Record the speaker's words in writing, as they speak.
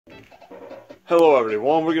Hello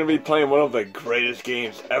everyone, we're going to be playing one of the greatest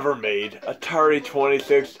games ever made, Atari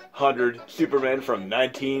 2600 Superman from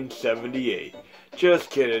 1978. Just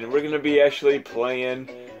kidding, we're going to be actually playing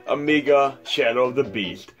Amiga Shadow of the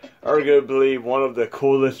Beast. Arguably one of the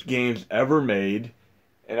coolest games ever made,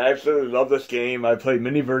 and I absolutely love this game. I played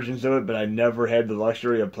many versions of it, but I never had the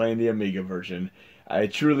luxury of playing the Amiga version. I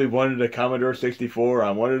truly wanted a Commodore 64,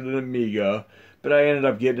 I wanted an Amiga, but I ended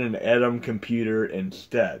up getting an Atom computer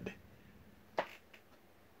instead.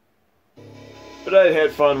 But I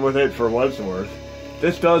had fun with it for what it's worth.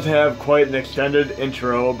 This does have quite an extended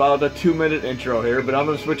intro, about a 2-minute intro here, but I'm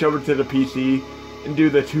going to switch over to the PC and do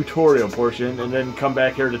the tutorial portion and then come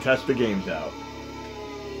back here to test the games out.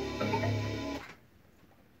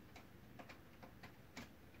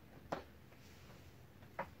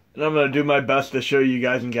 And I'm going to do my best to show you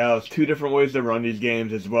guys and gals 2 different ways to run these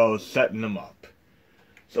games as well as setting them up.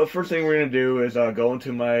 So the first thing we're going to do is go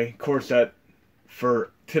into my core set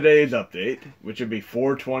for today's update, which would be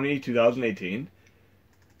 4/20/2018,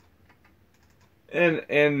 and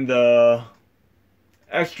in the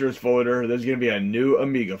extras folder there's going to be a new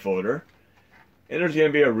Amiga folder, and there's going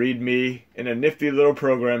to be a readme and a nifty little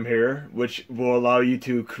program here which will allow you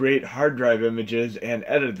to create hard drive images and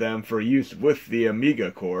edit them for use with the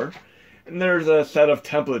Amiga core, and there's a set of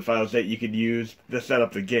template files that you could use to set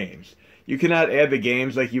up the games. You cannot add the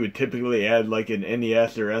games like you would typically add like an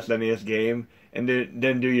NES or SNES game and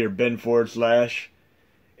then do your bin/NES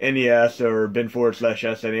or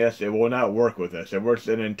bin/SNES. It will not work with this. It works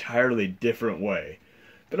in an entirely different way.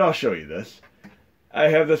 But I'll show you this. I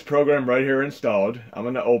have this program right here installed. I'm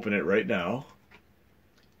going to open it right now.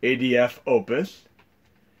 ADF Opus.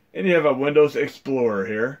 And you have a Windows Explorer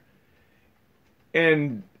here.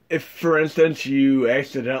 And if, for instance, you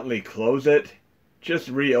accidentally close it, just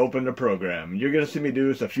reopen the program. You're going to see me do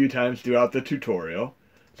this a few times throughout the tutorial.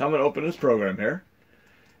 So I'm going to open this program here.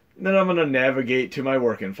 And then I'm going to navigate to my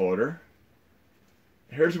working folder.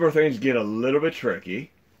 Here's where things get a little bit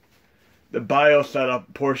tricky. The BIOS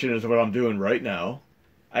setup portion is what I'm doing right now.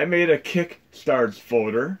 I made a Kickstarts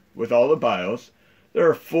folder with all the BIOS. There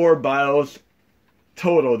are 4 BIOS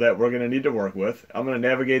total that we're going to need to work with. I'm going to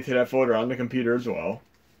navigate to that folder on the computer as well.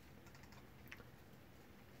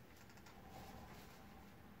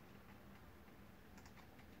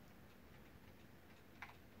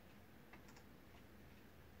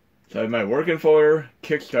 So I have my working folder,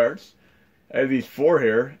 Kickstarts. I have these 4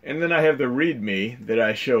 here, and then I have the README that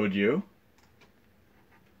I showed you.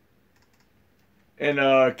 And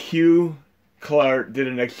Q Clark did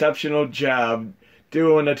an exceptional job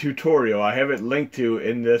doing a tutorial. I have it linked to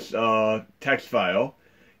in this text file.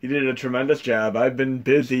 He did a tremendous job. I've been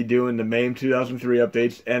busy doing the MAME 2003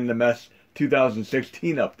 updates and the MES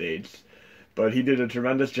 2016 updates, but he did a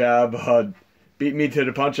tremendous job. Beat me to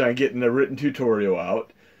the punch on getting the written tutorial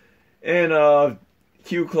out. And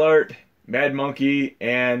Q Clark, Mad Monkey,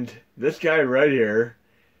 and this guy right here,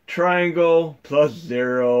 Triangle plus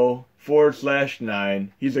 0/9.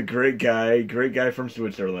 He's a great guy from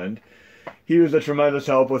Switzerland. He was a tremendous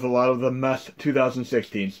help with a lot of the MES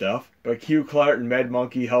 2016 stuff. But Q Clark and Mad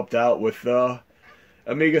Monkey helped out with the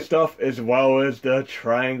Amiga stuff as well as the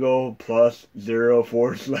Triangle plus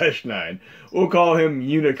 0/9. We'll call him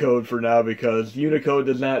Unicode for now because Unicode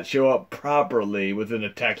does not show up properly within a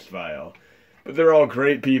text file. But they're all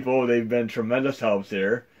great people. They've been tremendous helps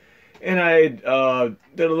here. And I did a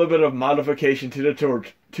little bit of modification to the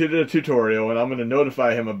tutorial, and I'm going to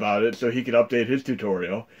notify him about it so he can update his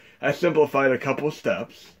tutorial. I simplified a couple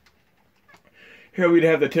steps. Here we'd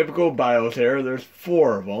have the typical BIOS here. There's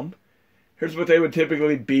 4 of them. Here's what they would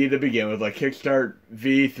typically be to begin with, like Kickstart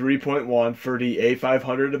V3.1 for the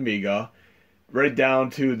A500 Amiga, right down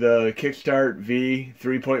to the Kickstart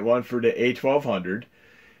V3.1 for the A1200.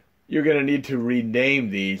 You're going to need to rename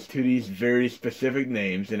these to these very specific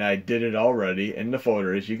names, and I did it already in the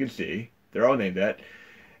folder, as you can see. They're all named that.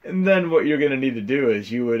 And then what you're going to need to do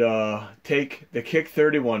is you would take the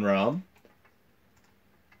Kick31 ROM,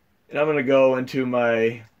 and I'm going to go into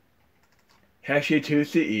my Hakchi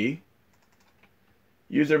 2CE,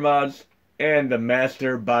 user mods, and the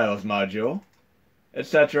master BIOS module,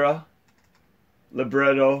 etc.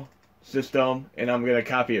 Libretto system, and I'm going to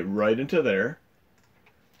copy it right into there.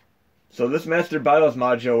 So this master BIOS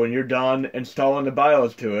module, when you're done installing the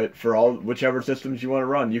BIOS to it for all whichever systems you want to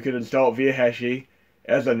run, you can install it via Hakchi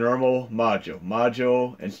as a normal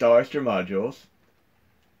module, install extra modules,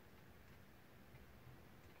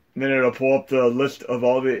 and then it'll pull up the list of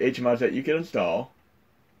all the HMODs that you can install.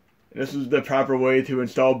 This is the proper way to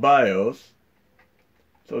install BIOS.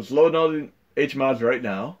 So it's loading all the HMODs right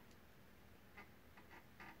now.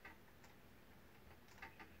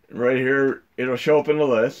 Right here, it'll show up in the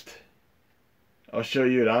list. I'll show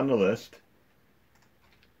you it on the list.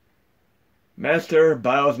 Master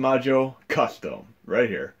BIOS Module Custom, right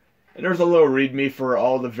here. And there's a little README for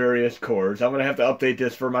all the various cores. I'm going to have to update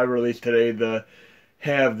this for my release today to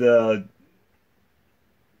have the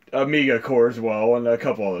Amiga core as well and a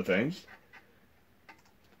couple other things.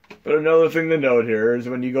 But another thing to note here is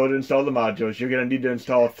when you go to install the modules, you're going to need to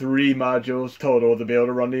install 3 modules total to be able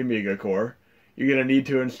to run the Amiga core. You're going to need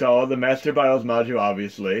to install the Master BIOS module,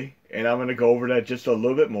 obviously. And I'm going to go over that just a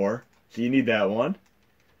little bit more. So you need that one.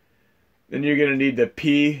 Then you're going to need the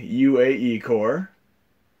PUAE core.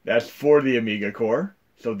 That's for the Amiga core.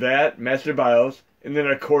 So that, Master BIOS, and then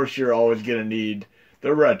of course you're always going to need the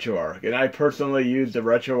RetroArch. And I personally use the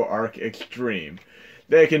RetroArch Extreme.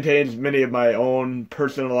 That contains many of my own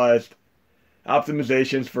personalized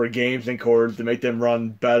optimizations for games and cores to make them run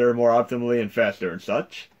better, more optimally, and faster and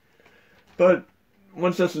such. But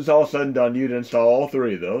once this is all said and done, you'd install all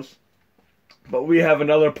 3 of those. But we have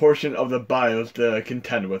another portion of the BIOS to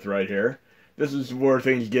contend with right here. This is where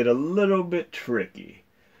things get a little bit tricky.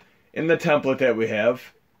 In the template that we have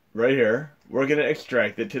right here, we're going to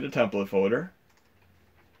extract it to the template folder.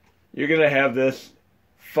 You're going to have this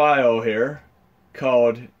file here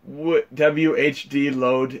called WHD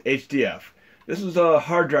load HDF. This is a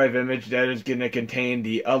hard drive image that is going to contain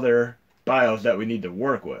the other BIOS that we need to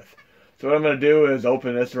work with. So what I'm going to do is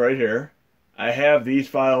open this right here. I have these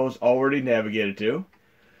files already navigated to.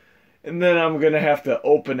 And then I'm going to have to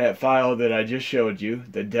open that file that I just showed you,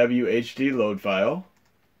 the WHD load file.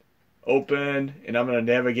 Open, and I'm going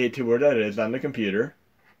to navigate to where that is on the computer.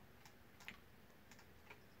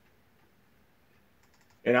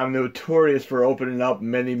 And I'm notorious for opening up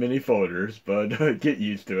many folders, but get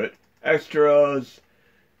used to it. Extras,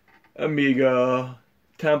 Amiga,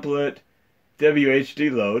 template,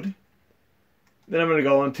 WHD load. Then I'm going to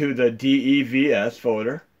go into the DEVS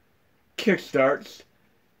folder, Kickstarts,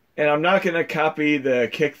 and I'm not going to copy the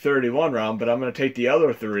Kick 31 ROM, but I'm going to take the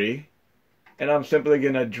other 3, and I'm simply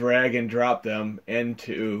going to drag and drop them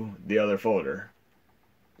into the other folder,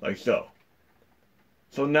 like so.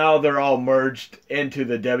 So now they're all merged into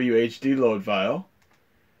the WHD load file.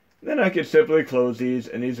 Then I can simply close these,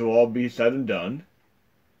 and these will all be said and done.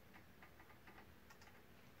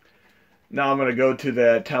 Now I'm going to go to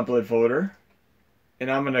that template folder,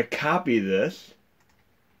 and I'm going to copy this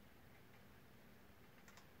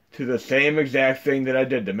to the same exact thing that I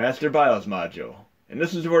did, the Master BIOS module. And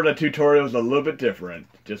this is where the tutorial is a little bit different.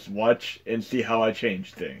 Just watch and see how I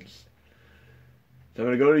change things. So I'm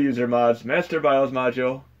going to go to User Mods, Master BIOS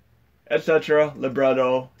module, etc.,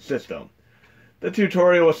 Libretto, System. The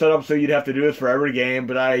tutorial was set up so you'd have to do this for every game,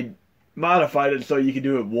 but I modified it so you can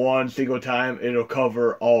do it one single time. It'll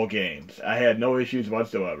cover all games. I had no issues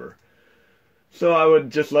whatsoever. So I would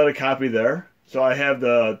just let it copy there. So I have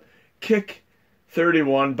the Kick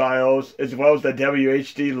 31 BIOS as well as the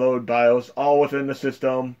WHD load BIOS all within the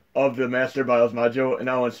system of the Master BIOS module, and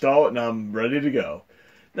I'll install it and I'm ready to go.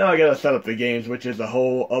 Now I gotta set up the games, which is a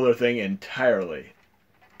whole other thing entirely.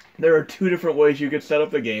 There are 2 different ways you could set up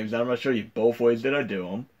the games, and I'm gonna show you both ways that I do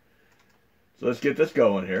them. So let's get this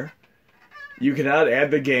going here. You cannot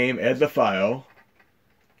add the game as a file,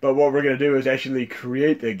 but what we're gonna do is actually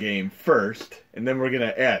create the game first, and then we're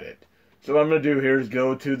gonna add it. So what I'm gonna do here is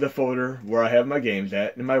go to the folder where I have my games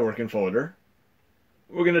at, in my working folder.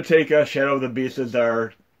 We're gonna take Shadow of the Beast as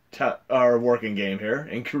our working game here,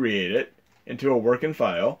 and create it into a working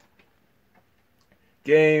file.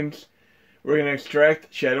 Games. We're going to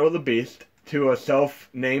extract Shadow of the Beast to a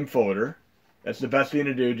self-named folder. That's the best thing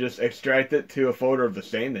to do. Just extract it to a folder of the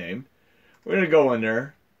same name. We're going to go in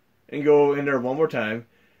there and go in there one more time.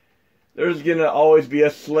 There's going to always be a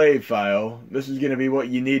slave file. This is going to be what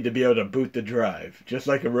you need to be able to boot the drive, just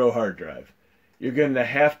like a real hard drive. You're going to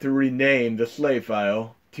have to rename the slave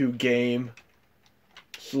file to game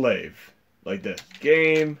slave. Like this.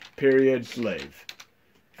 Game, period, slave.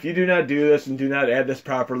 If you do not do this and do not add this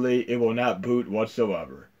properly, it will not boot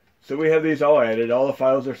whatsoever. So we have these all added. All the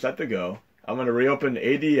files are set to go. I'm going to reopen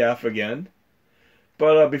ADF again.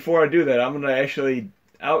 But before I do that, I'm going to actually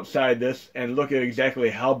outside this and look at exactly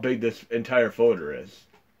how big this entire folder is.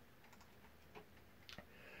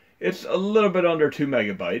 It's a little bit under 2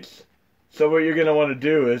 megabytes. So what you're going to want to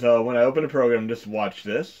do is when I open the program, just watch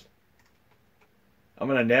this. I'm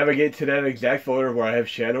going to navigate to that exact folder where I have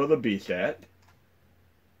Shadow of the Beast at.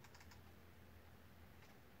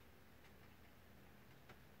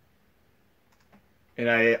 And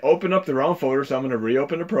I open up the wrong folder, so I'm going to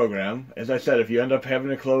reopen the program. As I said, if you end up having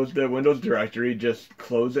to close the Windows directory, just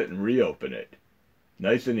close it and reopen it.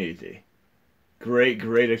 Nice and easy. Great,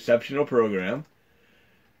 exceptional program.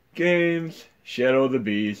 Games, Shadow of the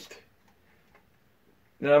Beast.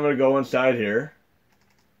 Then I'm going to go inside here.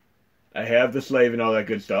 I have the slave and all that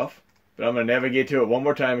good stuff. But I'm going to navigate to it one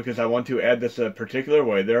more time because I want to add this a particular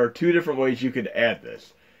way. There are two different ways you could add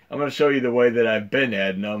this. I'm going to show you the way that I've been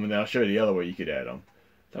adding them, and then I'll show you the other way you could add them.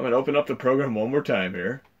 So I'm going to open up the program one more time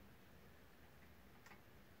here.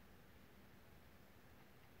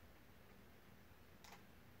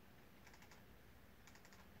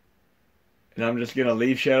 And I'm just going to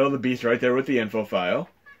leave Shadow of the Beast right there with the info file.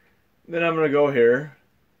 Then I'm going to go here.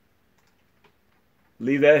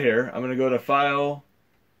 Leave that here. I'm going to go to File,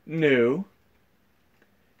 New.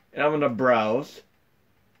 And I'm going to browse.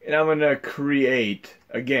 And I'm going to create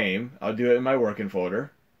a game. I'll do it in my working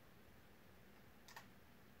folder.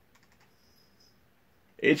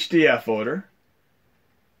 HDF folder.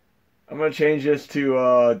 I'm going to change this to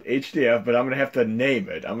HDF, but I'm going to have to name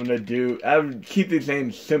it. I'll keep these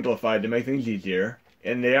names simplified to make things easier.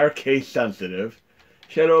 And they are case sensitive.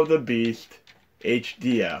 Shadow of the Beast,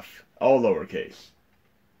 HDF. All lowercase.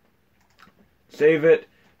 Save it.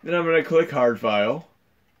 Then I'm going to click Hard File.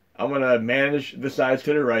 I'm going to manage the size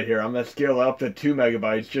to the right here. I'm going to scale it up to 2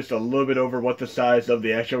 megabytes, just a little bit over what the size of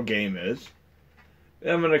the actual game is.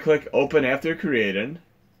 Then I'm going to click Open after creating,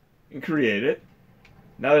 and create it.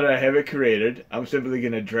 Now that I have it created, I'm simply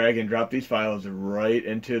going to drag and drop these files right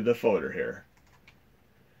into the folder here.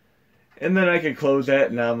 And then I can close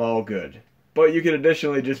that and I'm all good. But you can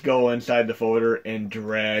additionally just go inside the folder and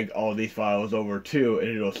drag all these files over too, and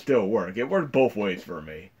it'll still work. It worked both ways for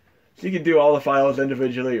me. So you can do all the files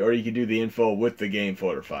individually, or you can do the info with the game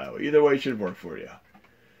folder file. Either way should work for you.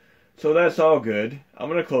 So that's all good. I'm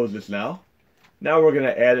going to close this now. Now we're going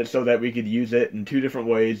to add it so that we could use it in two different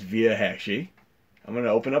ways via Hakchi. I'm going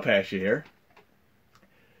to open up Hakchi here.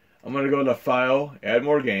 I'm going to go to File, Add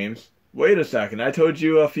More Games. Wait a second, I told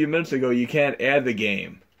you a few minutes ago you can't add the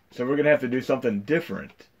game. So we're going to have to do something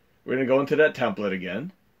different. We're going to go into that template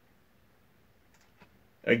again.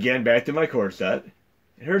 Again, back to my core set.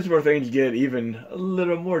 Here's where things get even a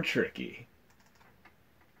little more tricky.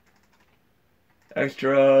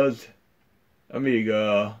 Extras,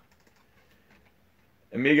 Amiga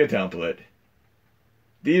template.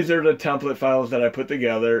 These are the template files that I put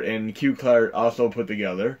together and QClart also put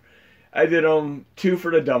together. I did them 2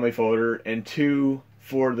 for the dummy folder and 2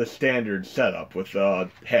 for the standard setup with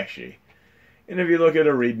Hakchi. And if you look at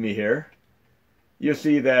a README here, you'll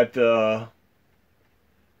see that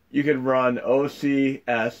you can run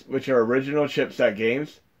OCS, which are original chipset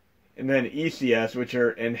games, and then ECS, which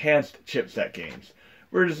are enhanced chipset games.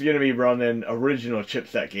 We're just going to be running original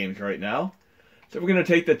chipset games right now. So we're going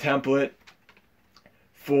to take the template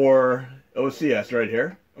for OCS right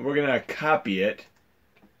here, and we're going to copy it.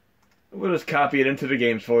 We'll just copy it into the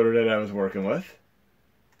games folder that I was working with,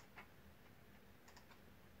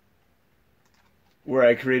 where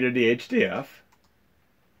I created the HDF.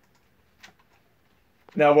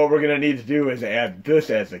 Now what we're going to need to do is add this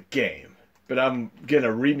as a game, but I'm going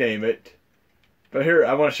to rename it. But here,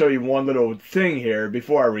 I want to show you one little thing here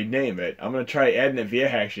before I rename it. I'm going to try adding it via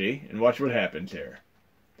Hakchi and watch what happens here.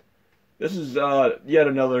 This is yet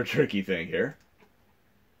another tricky thing here.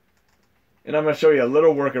 And I'm going to show you a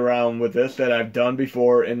little workaround with this that I've done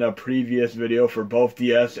before in a previous video for both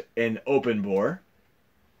DS and OPENBOR.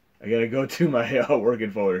 I got to go to my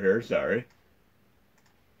working folder here, sorry.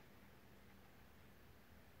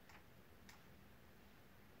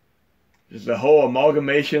 Just a whole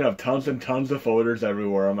amalgamation of tons and tons of folders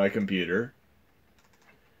everywhere on my computer.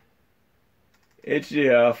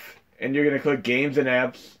 HDF, and you're going to click Games and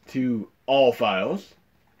Apps to all files.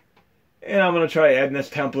 And I'm going to try adding this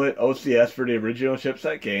template, OCS, for the original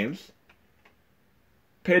chipset games.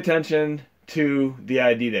 Pay attention to the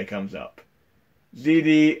ID that comes up.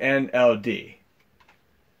 ZD and LD.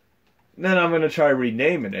 Then I'm going to try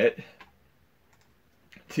renaming it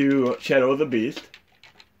to Shadow of the Beast.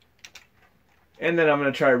 And then I'm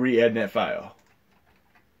going to try re-adding that file.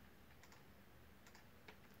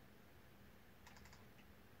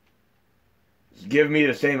 It's giving me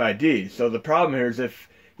the same ID. So the problem here is if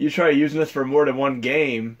you try using this for more than one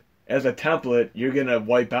game as a template, you're going to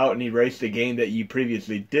wipe out and erase the game that you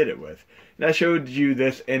previously did it with. And I showed you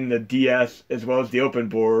this in the DS as well as the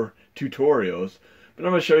OPENBOR tutorials. But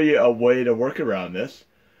I'm going to show you a way to work around this.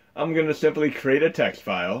 I'm going to simply create a text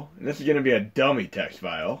file. And this is going to be a dummy text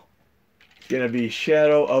file. It's going to be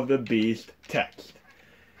Shadow of the Beast text.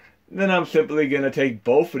 Then I'm simply going to take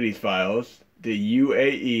both of these files, the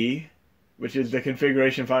UAE, which is the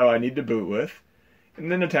configuration file I need to boot with,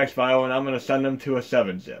 and then the text file, and I'm going to send them to a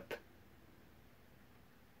 7-zip.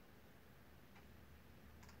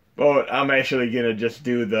 Well, I'm actually going to just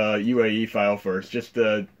do the UAE file first,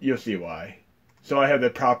 you'll see why. So I have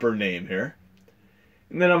the proper name here.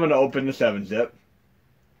 And then I'm going to open the 7-zip.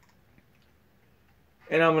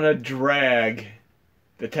 And I'm going to drag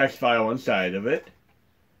the text file inside of it.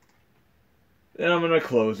 Then I'm going to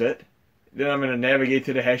close it. Then I'm going to navigate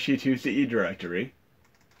to the Hakchi2CE directory.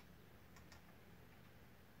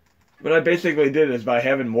 What I basically did is by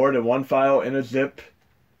having more than one file in a zip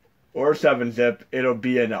or 7-zip, it'll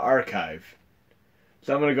be an archive.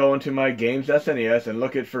 So I'm going to go into my games SNES and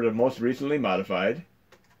look for the most recently modified.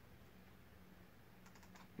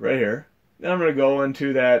 Right here. Then I'm going to go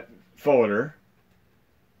into that folder.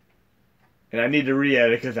 And I need to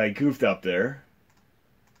re-add it because I goofed up there.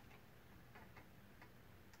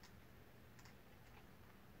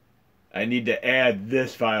 I need to add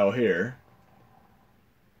this file here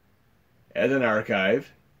as an archive.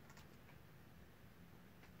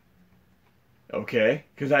 Okay,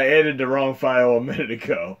 because I added the wrong file a minute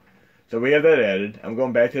ago. So we have that added. I'm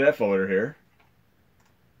going back to that folder here.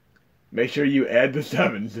 Make sure you add the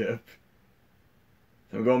 7-zip.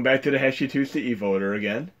 So I'm going back to the Hakchi2CE folder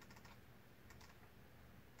again.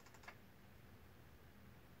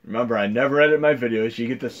 Remember, I never edit my videos. You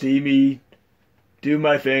get to see me do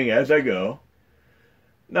my thing as I go.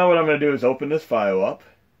 Now what I'm going to do is open this file up.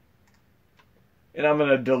 And I'm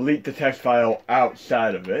going to delete the text file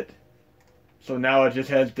outside of it. So now it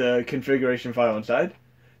just has the configuration file inside.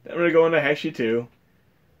 Then I'm going to go into Hakchi 2.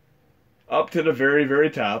 Up to the very,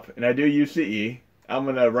 very top. And I do UCE. I'm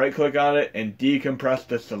going to right click on it and decompress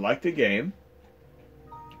the selected game.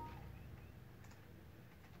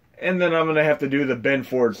 And then I'm going to have to do the bin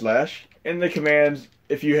 / and the commands.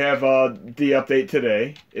 If you have the update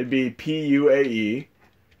today, it'd be PUAE,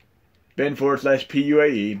 bin /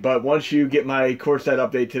 PUAE. But once you get my core set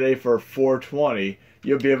update today for 420,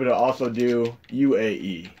 you'll be able to also do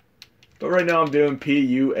UAE. But right now I'm doing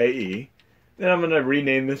PUAE. Then I'm going to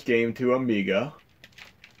rename this game to Amiga.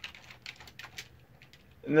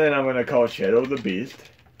 And then I'm going to call it Shadow of the Beast.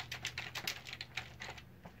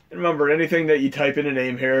 And remember, anything that you type in a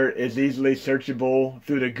name here is easily searchable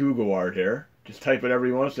through the Google art here. Just type whatever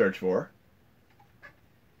you want to search for.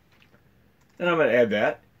 And I'm going to add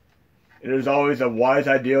that. It is always a wise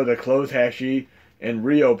idea to close Hakchi and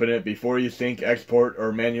reopen it before you sync, export,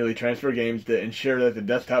 or manually transfer games to ensure that the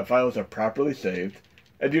desktop files are properly saved.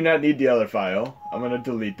 I do not need the other file. I'm going to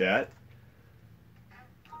delete that.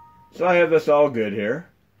 So I have this all good here.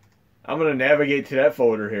 I'm going to navigate to that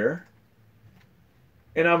folder here.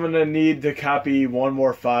 And I'm going to need to copy one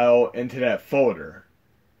more file into that folder.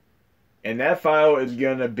 And that file is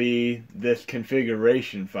going to be this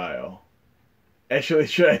configuration file. Actually,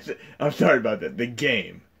 I'm sorry about that. The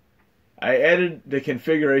game. I added the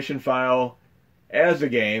configuration file as a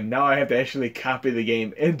game. Now I have to actually copy the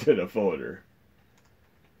game into the folder.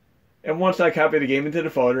 And once I copy the game into the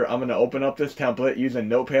folder, I'm going to open up this template using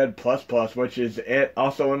Notepad++, which is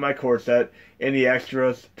also in my core set in the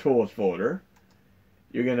Extras Tools folder.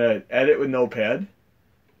 You're going to edit with Notepad.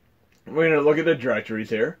 We're going to look at the directories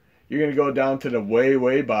here. You're going to go down to the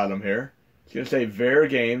way bottom here. It's going to say var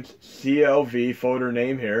games, CLV folder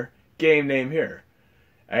name here, game name here.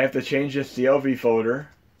 I have to change this CLV folder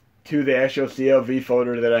to the actual CLV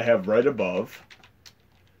folder that I have right above.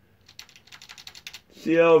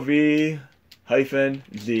 CLV-Z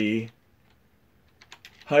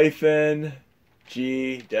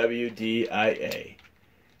GWDIA.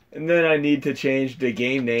 And then I need to change the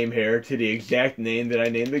game name here to the exact name that I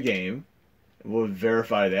named the game. We'll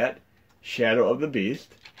verify that. Shadow of the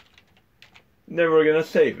Beast. And then we're going to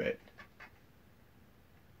save it.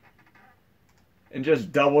 And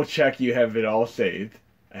just double check you have it all saved.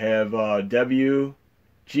 I have GWDIA.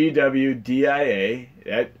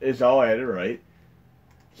 That is all added right.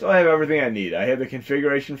 So I have everything I need. I have the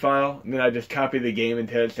configuration file, and then I just copy the game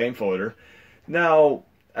into that same folder. Now,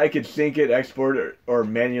 I could sync it, export it, or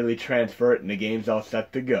manually transfer it, and the game's all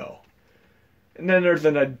set to go. And then there's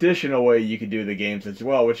an additional way you can do the games as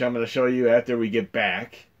well, which I'm going to show you after we get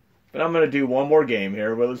back. But I'm going to do one more game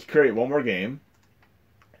here. Well, let's create one more game.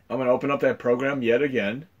 I'm going to open up that program yet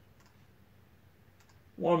again.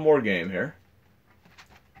 One more game here.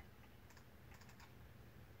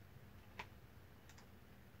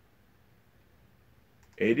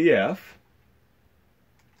 ADF.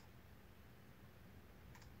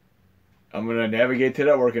 I'm going to navigate to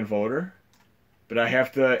that working folder. But I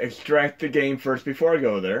have to extract the game first before I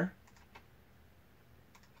go there.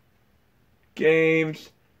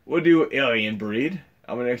 Games. We'll do Alien Breed.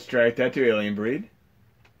 I'm going to extract that to Alien Breed.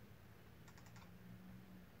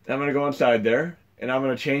 I'm going to go inside there. And I'm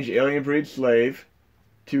going to change Alien Breed Slave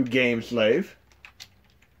to Game Slave.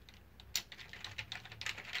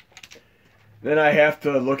 Then I have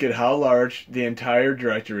to look at how large the entire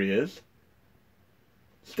directory is.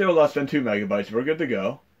 Still less than 2 megabytes. We're good to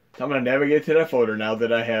go. So I'm going to navigate to that folder now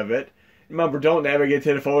that I have it. Remember, don't navigate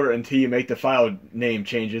to the folder until you make the file name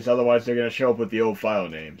changes. Otherwise, they're going to show up with the old file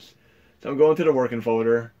names. So I'm going to the working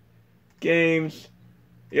folder. Games.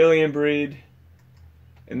 Alien Breed.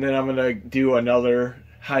 And then I'm going to do another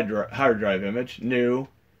hard drive image. New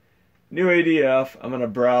ADF. I'm going to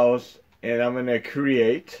browse. And I'm going to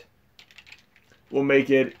create. We'll make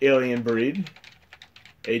it Alien Breed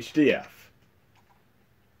HDF.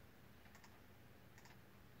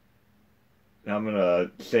 Now I'm going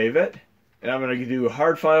to save it. And I'm going to do a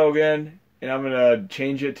hard file again. And I'm going to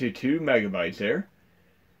change it to 2 megabytes here.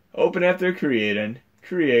 Open after creating.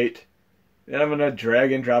 Create. Then I'm going to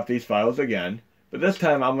drag and drop these files again. But this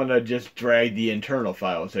time I'm going to just drag the internal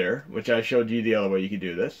files here. Which I showed you the other way you could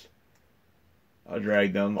do this. I'll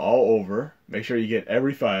drag them all over. Make sure you get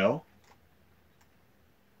every file.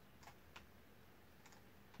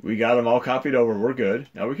 We got them all copied over. We're good.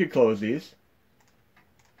 Now we could close these.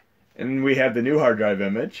 And we have the new hard drive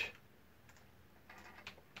image.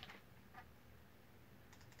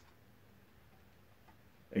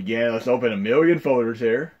 Again, let's open a million folders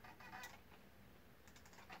here.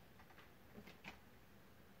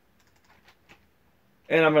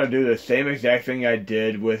 And I'm going to do the same exact thing I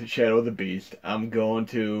did with Shadow of the Beast. I'm going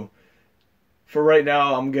to, for right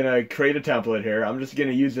now, I'm going to create a template here. I'm just going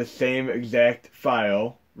to use the same exact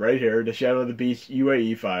file right here, the Shadow of the Beast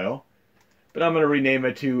UAE file. But I'm going to rename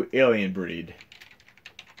it to Alien Breed.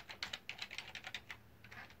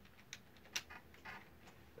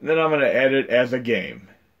 And then I'm going to add it as a game.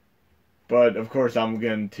 But, of course, I'm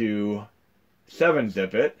going to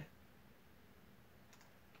 7-zip it.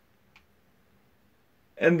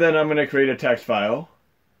 And then I'm going to create a text file.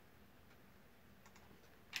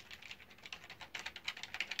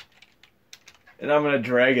 And I'm going to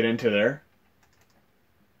drag it into there.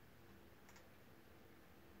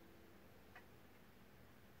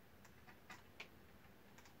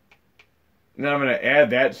 And then I'm going to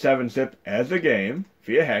add that 7-zip as a game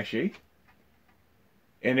via Hakchi.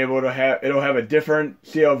 And it'll have a different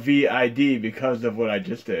CLV ID because of what I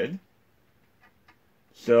just did.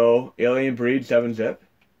 So, Alien Breed 7-zip.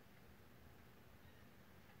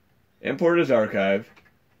 Import as archive.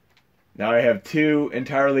 Now I have 2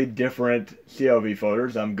 entirely different CLV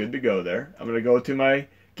folders. I'm good to go there. I'm going to go to my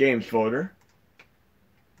games folder.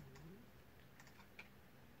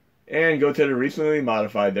 And go to the recently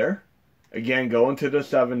modified there. Again, go into the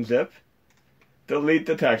 7-zip. Delete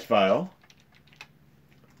the text file.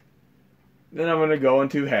 Then I'm going to go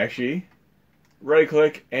into Hakchi. Right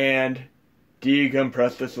click and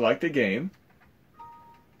decompress the selected game.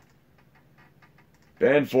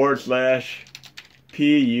 Then /PUAE.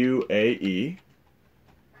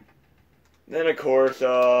 Then of course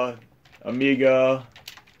Amiga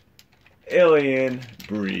Alien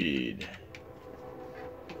Breed.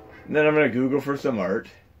 And then I'm going to Google for some art.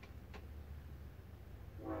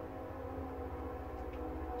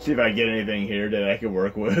 See if I get anything here that I can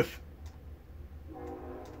work with.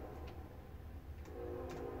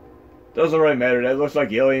 Doesn't really matter. That looks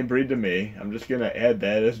like Alien Breed to me. I'm just going to add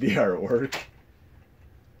that as the artwork.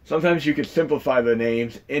 Sometimes you could simplify the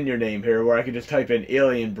names in your name here, where I could just type in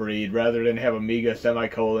Alien Breed rather than have Amiga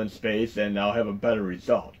semicolon space, and I'll have a better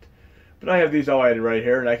result. But I have these all added right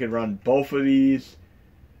here, and I can run both of these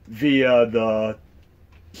via the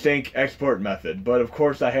sync export method. But of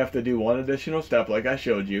course I have to do one additional step like I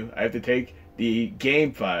showed you. I have to take the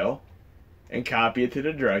game file and copy it to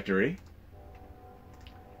the directory.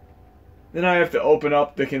 Then I have to open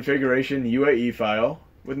up the configuration UAE file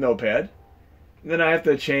with Notepad. And then I have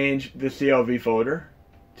to change the CLV folder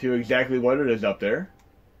to exactly what it is up there.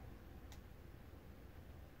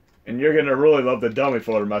 And you're going to really love the dummy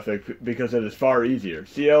folder method because it is far easier.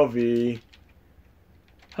 CLV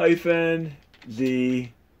 -Z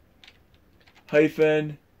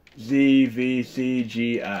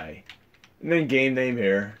 -ZVCGI. And then game name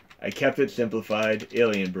here. I kept it simplified,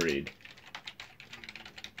 Alien Breed.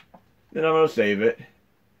 Then I'm going to save it.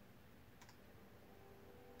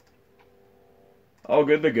 All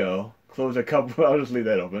good to go. Close a couple, I'll just leave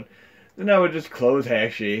that open. Then I would just close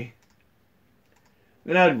Hakchi.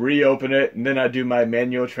 Then I'd reopen it, and then I'd do my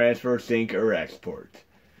manual transfer, sync, or export.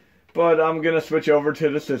 But I'm going to switch over to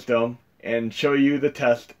the system and show you the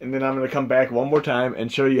test, and then I'm going to come back one more time and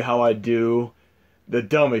show you how I do the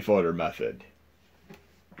dummy folder method.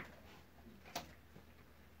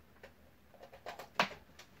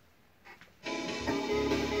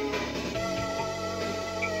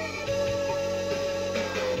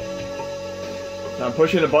 So I'm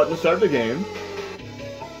pushing a button to start the game.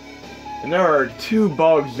 And And there are two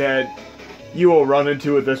bugs that you will run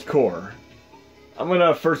into with this core. I'm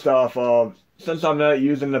gonna, first off, since I'm not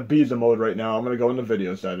using the beta mode right now, I'm gonna go into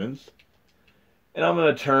video settings. And I'm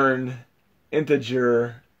gonna turn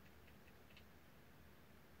integer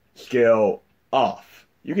scale off.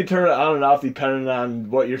 You can turn it on and off depending on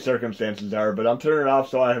what your circumstances are, but I'm turning it off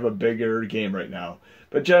so I have a bigger game right now.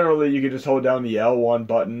 But generally, you can just hold down the L1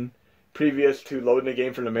 button previous to loading the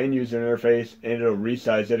game from the main user interface, and it'll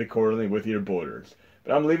resize it accordingly with your borders.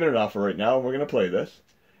 But I'm leaving it off for right now, and we're going to play this.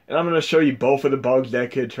 And I'm going to show you both of the bugs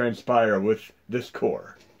that could transpire with this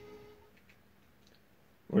core.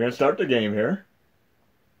 We're going to start the game here.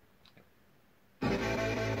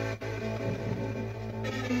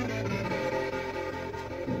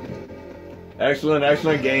 Excellent,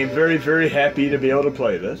 excellent game. Very, very happy to be able to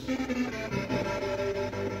play this.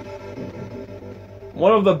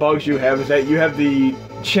 One of the bugs you have is that you have the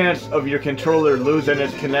chance of your controller losing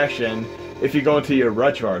its connection if you go into your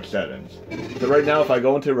RetroArch settings. So right now, if I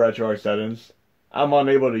go into RetroArch settings, I'm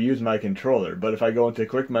unable to use my controller. But if I go into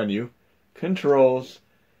quick menu, controls,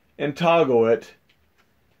 and toggle it,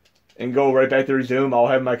 and go right back to resume, I'll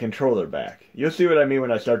have my controller back. You'll see what I mean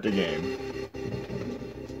when I start the game.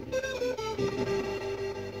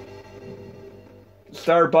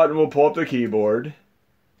 Start button will pull up the keyboard.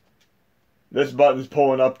 This button's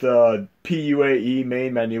pulling up the PUAE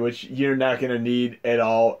main menu, which you're not going to need at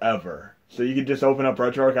all, ever. So you can just open up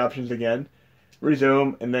RetroArch options again,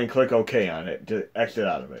 resume, and then click OK on it to exit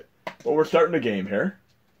out of it. But we're starting the game here.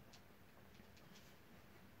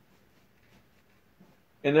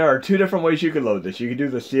 And there are two different ways you can load this. You can do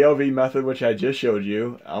the CLV method, which I just showed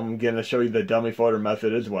you. I'm going to show you the dummy folder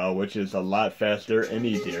method as well, which is a lot faster and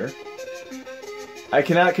easier. I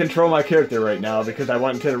cannot control my character right now because I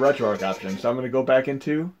went into the RetroArch option. So I'm going to go back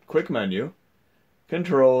into quick menu,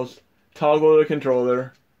 controls, toggle the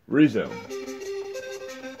controller, resume.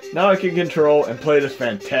 Now I can control and play this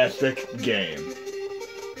fantastic game.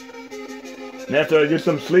 And after I get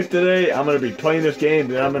some sleep today, I'm going to be playing this game,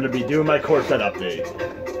 and I'm going to be doing my core set update.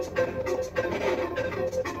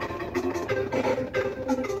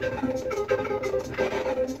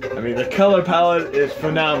 I mean, the color palette is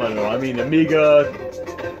phenomenal. I mean, Amiga,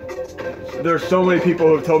 there's so many people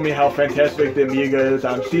who have told me how fantastic the Amiga is.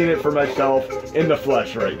 I'm seeing it for myself in the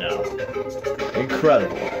flesh right now.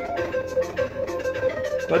 Incredible.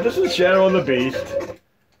 But this is Shadow of the Beast,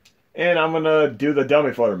 and I'm going to do the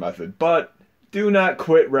dummy folder method. But do not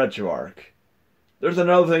quit RetroArch. There's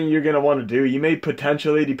another thing you're going to want to do. You may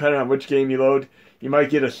potentially, depending on which game you load, you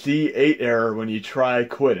might get a C8 error when you try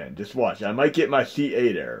quitting. Just watch. I might get my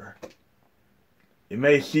C8 error. It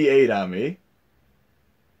may C8 on me.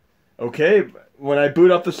 Okay, when I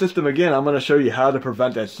boot up the system again, I'm going to show you how to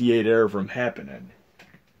prevent that C8 error from happening.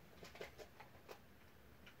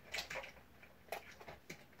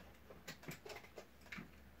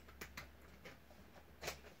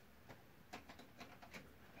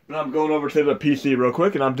 Now I'm going over to the PC real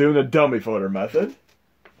quick, and I'm doing the dummy folder method.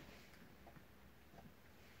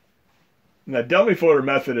 And the dummy folder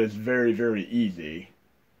method is very, very easy.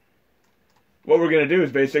 What we're going to do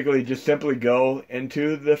is basically just simply go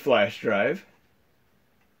into the flash drive.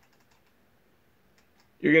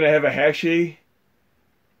 You're going to have a Hakchi,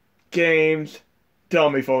 games,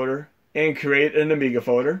 dummy folder, and create an Amiga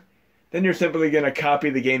folder. Then you're simply going to copy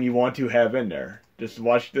the game you want to have in there. Just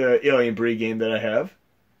watch the Alien Breed game that I have.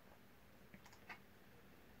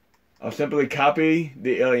 I'll simply copy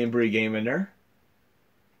the Alien Breed game in there.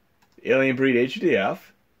 Alien Breed HDF.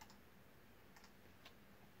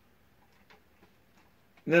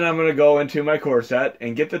 Then I'm going to go into my core set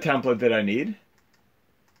and get the template that I need.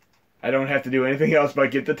 I don't have to do anything else but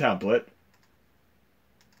get the template.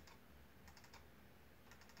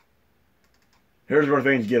 Here's where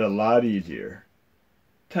things get a lot easier.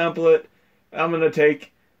 Template. I'm going to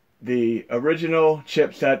take the original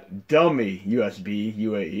chipset dummy USB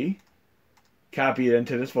UAE. Copy it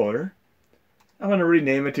into this folder. I'm going to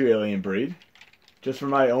rename it to Alien Breed, just for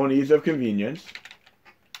my own ease of convenience.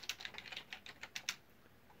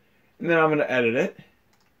 And then I'm going to edit it.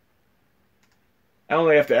 I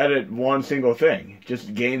only have to edit one single thing.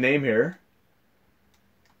 Just game name here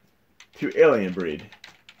to Alien Breed.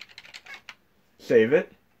 Save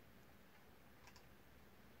it.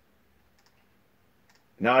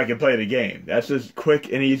 Now I can play the game. That's as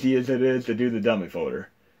quick and easy as it is to do the dummy folder.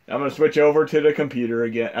 I'm going to switch over to the computer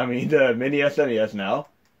again, the mini SNES now.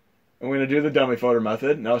 I'm going to do the dummy folder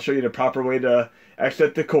method, and I'll show you the proper way to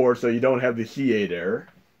exit the core so you don't have the C8 error.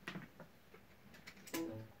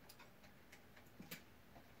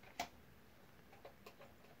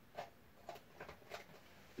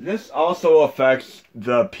 This also affects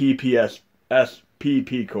the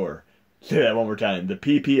PPSSPP Core. Say that one more time. The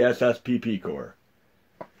PPSSPP Core.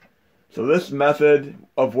 So this method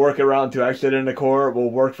of workaround to exit in the core will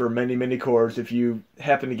work for many cores. If you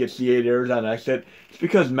happen to get C8 errors on exit, it's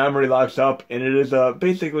because memory locks up, and it is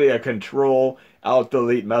basically a control alt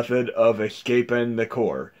delete method of escaping the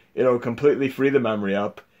core. It'll completely free the memory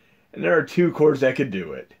up, and there are 2 cores that could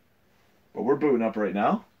do it. But we're booting up right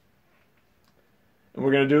now, and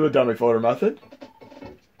we're going to do the dummy folder method.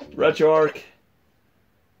 RetroArch.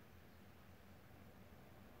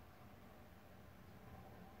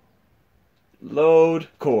 Load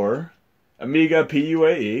core, Amiga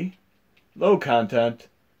PUAE, load content,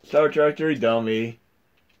 start directory dummy,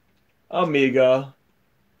 Amiga,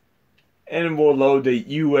 and we'll load the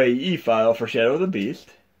UAE file for Shadow of the Beast.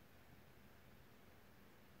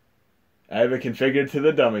 I have it configured to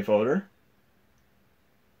the dummy folder.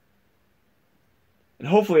 And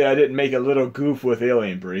hopefully I didn't make a little goof with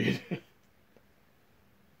Alien Breed.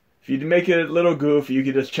 If you make it a little goof, you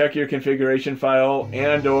can just check your configuration file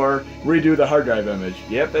and or redo the hard drive image.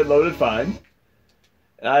 Yep, it loaded fine.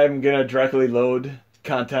 I'm going to directly load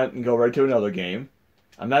content and go right to another game.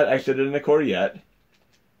 I'm not exited in the core yet.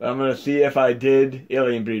 But I'm going to see if I did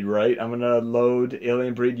Alien Breed right. I'm going to load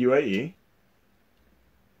Alien Breed UAE.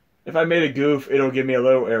 If I made a goof, it'll give me a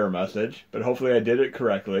little error message, but hopefully I did it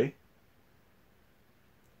correctly.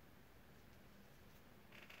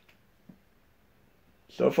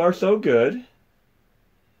 So far, so good.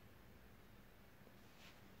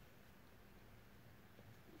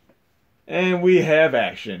 And we have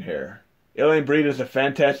action here. Alien Breed is a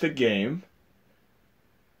fantastic game.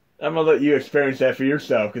 I'm going to let you experience that for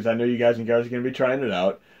yourself, because I know you guys and girls are going to be trying it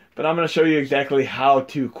out. But I'm going to show you exactly how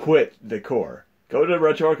to quit the core. Go to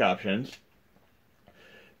RetroArch Options.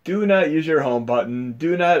 Do not use your home button.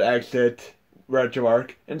 Do not exit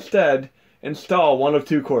RetroArch. Instead, install one of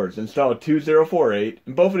 2 cores. Install 2048.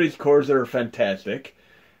 And both of these cores are fantastic.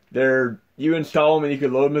 You install them and you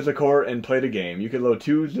can load them as a core and play the game. You could load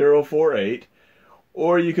 2048,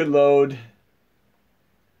 or you could load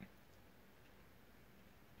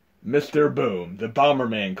Mr. Boom, the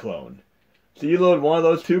Bomberman clone. So you load one of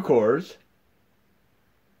those 2 cores,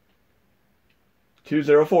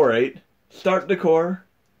 2048, start the core,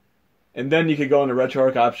 and then you can go into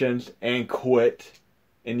RetroArch Options and quit,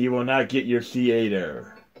 and you will not get your C8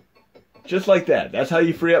 error. Just like that. That's how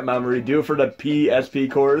you free up memory. Do it for the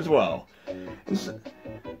PSP core as well.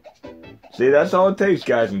 See, that's all it takes,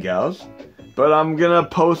 guys and gals. But I'm going to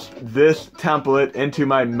post this template into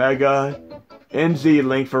my Mega NZ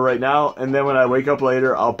link for right now, and then when I wake up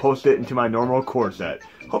later, I'll post it into my normal core set.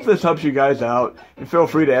 Hope this helps you guys out, and feel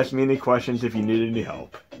free to ask me any questions if you need any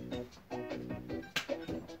help.